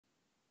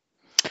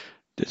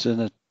This is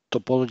a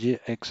topology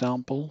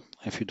example.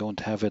 If you don't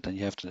have it and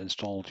you have to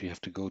install it, you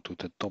have to go to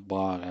the top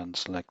bar and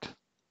select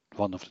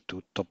one of the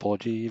two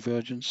topology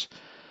versions.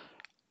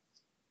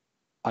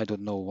 I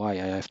don't know why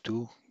I have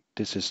two.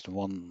 This is the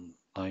one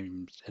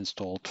I'm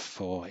installed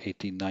for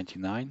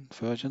 1899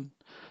 version.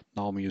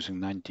 Now I'm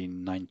using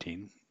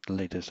 1919, the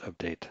latest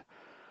update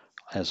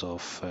as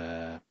of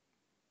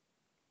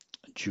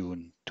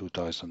June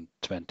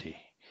 2020.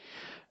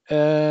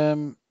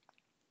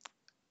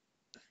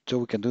 So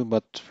we can do,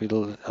 but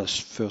we'll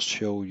first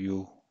show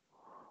you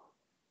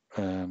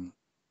um,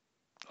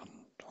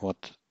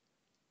 what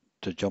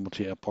the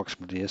geometry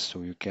approximately is,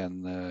 so you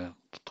can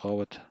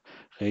draw it.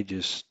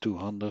 Radius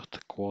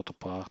 200, quarter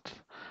part,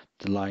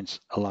 the lines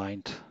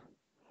aligned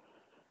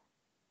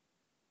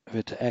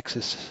with the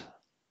axis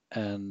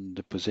and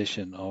the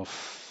position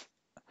of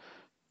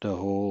the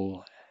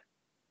hole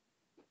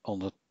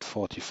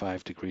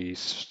 145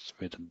 degrees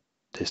with a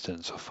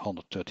distance of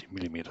 130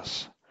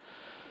 millimeters.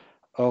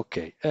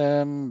 Okay,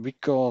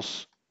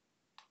 because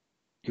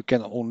you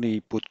can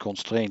only put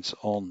constraints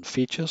on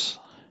features,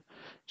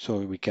 so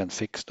we can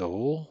fix the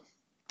hole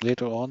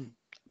later on,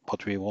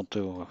 but we want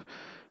to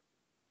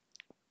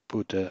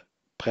put a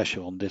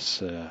pressure on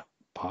this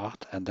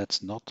part, and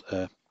that's not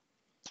a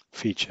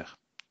feature.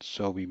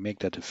 So we make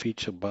that a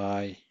feature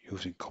by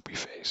using copy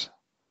face.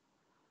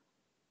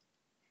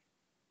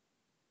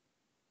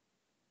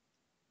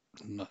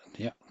 No,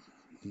 yeah,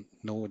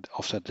 no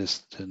offset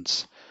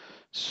distance.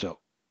 So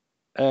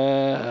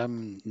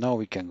now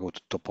we can go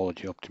to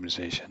topology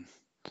optimization.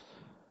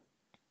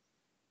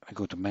 I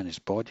go to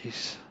manage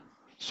bodies.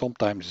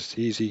 Sometimes it's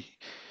easy.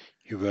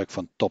 You work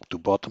from top to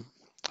bottom.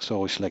 So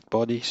we select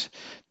bodies.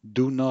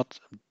 Do not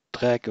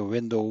drag a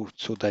window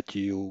so that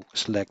you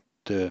select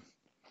the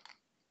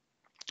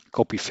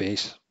copy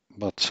face,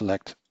 but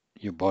select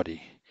your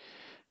body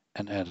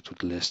and add it to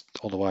the list.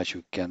 Otherwise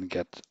you can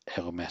get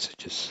error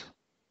messages.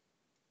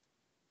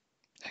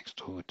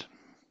 Extrude,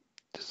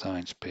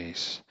 design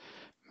space,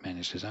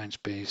 manage design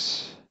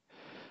space.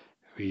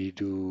 We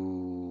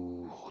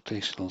do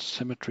rotational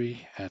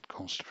symmetry, add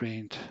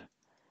constraint,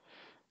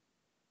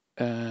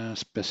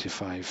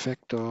 specify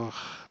vector,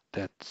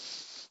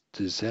 that's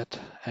the Z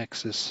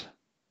axis.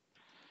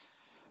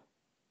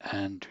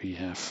 And we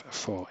have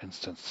 4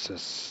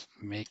 instances.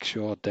 Make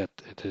sure that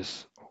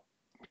it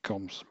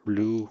becomes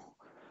blue,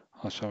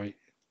 oh sorry,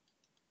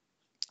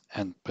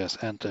 and press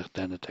enter,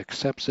 then it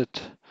accepts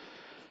it.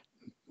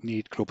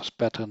 Need Globus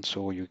pattern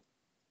so you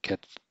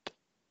get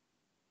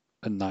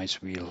a nice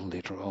wheel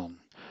later on.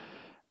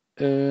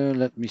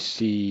 Let me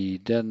see.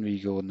 Then we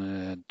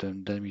gonna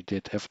then we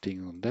did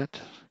everything on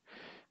that.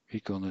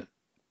 We're gonna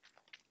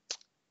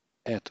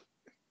add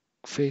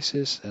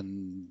faces,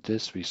 and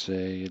this we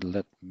say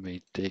let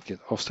me take it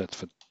offset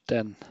for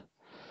 10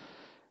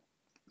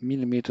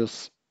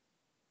 millimeters,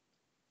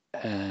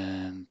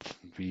 and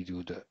we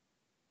do the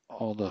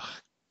other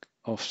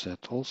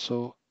offset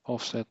also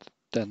offset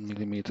 10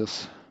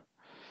 millimeters.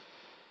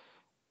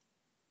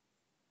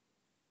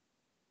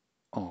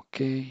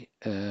 Okay,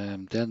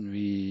 then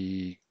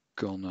we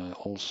gonna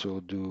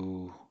also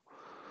do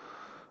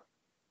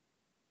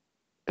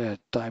a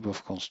type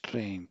of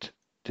constraint.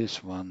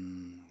 This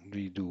one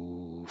we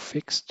do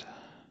fixed.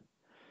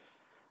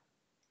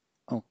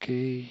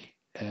 Okay,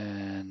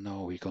 and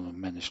now we're gonna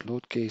manage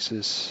load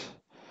cases,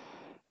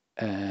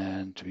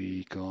 and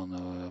we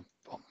gonna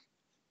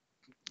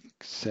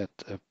set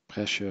a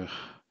pressure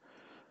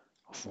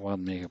of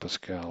 1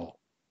 megapascal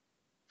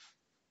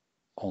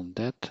on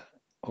that.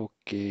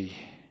 Okay,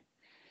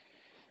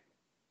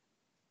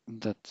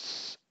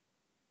 that's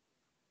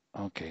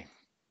okay.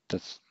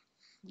 That's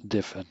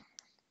different.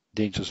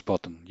 Dangerous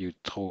button. You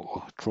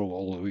throw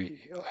all away.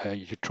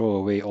 You throw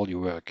away all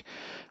your work.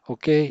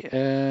 Okay,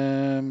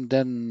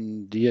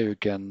 then here you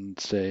can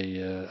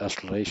say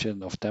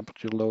acceleration of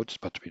temperature loads,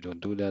 but we don't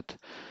do that.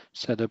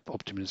 Setup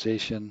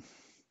optimization.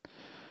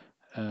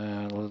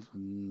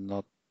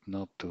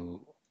 Not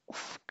to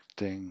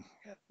thing.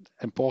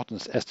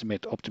 Importance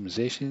estimate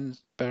optimization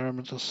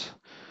parameters.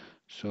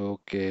 So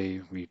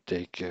okay, we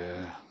take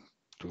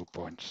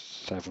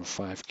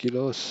 2.75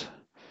 kilos.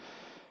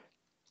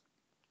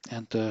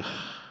 Enter,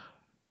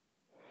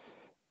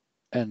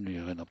 and we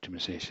run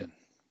optimization.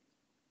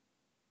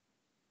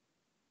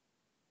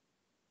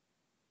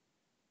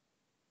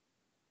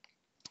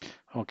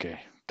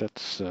 Okay,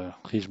 that's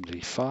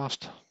reasonably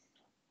fast.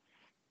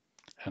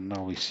 And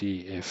now we see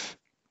if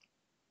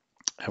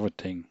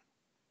everything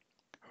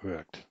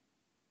worked.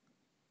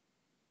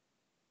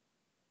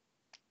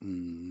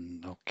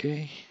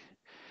 Okay,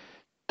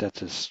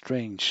 that is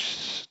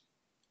strange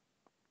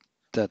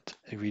that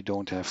we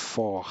don't have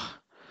 4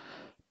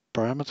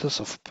 parameters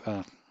of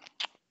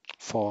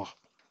for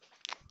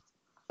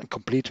a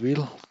complete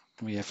wheel.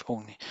 We have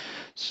only,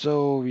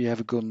 so we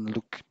have gone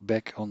look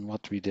back on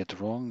what we did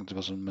wrong. It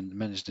was a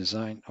manage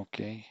design.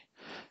 Okay,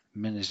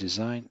 manage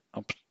design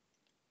up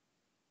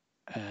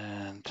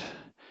and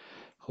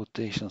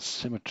rotational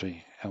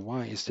symmetry. And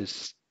why is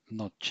this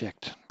not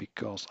checked?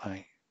 Because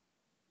I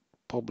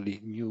probably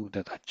knew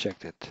that I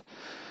checked it.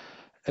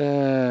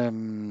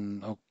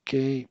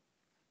 Okay,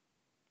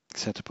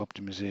 setup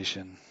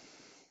optimization.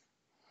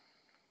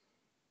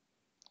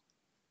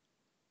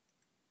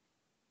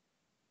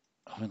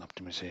 Run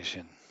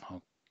optimization.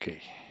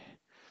 Okay.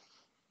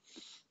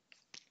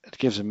 It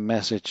gives a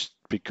message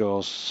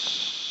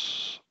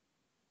because,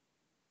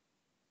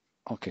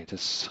 okay,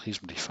 that's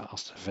reasonably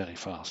fast, very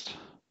fast.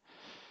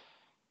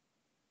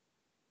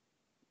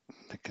 I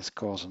think it's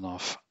coarse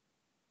enough,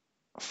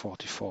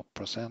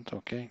 44%,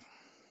 okay.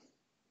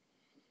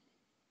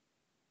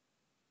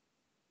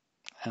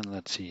 And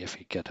let's see if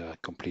we get a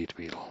complete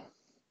wheel.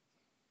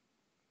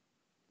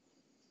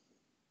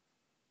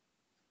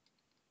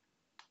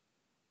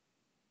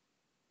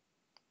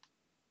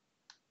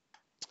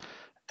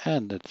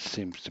 And it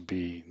seems to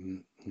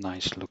be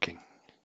nice looking.